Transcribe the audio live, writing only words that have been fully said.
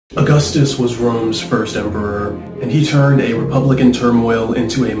Augustus was Rome's first emperor, and he turned a republican turmoil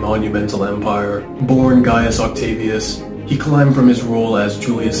into a monumental empire. Born Gaius Octavius, he climbed from his role as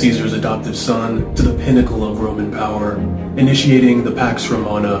Julius Caesar's adoptive son to the pinnacle of Roman power, initiating the Pax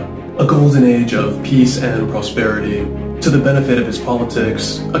Romana, a golden age of peace and prosperity. To the benefit of his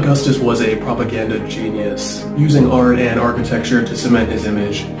politics, Augustus was a propaganda genius, using art and architecture to cement his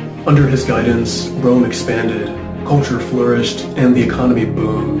image. Under his guidance, Rome expanded, culture flourished, and the economy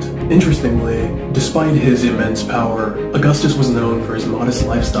boomed. Interestingly, despite his immense power, Augustus was known for his modest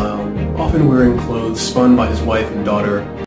lifestyle, often wearing clothes spun by his wife and daughter.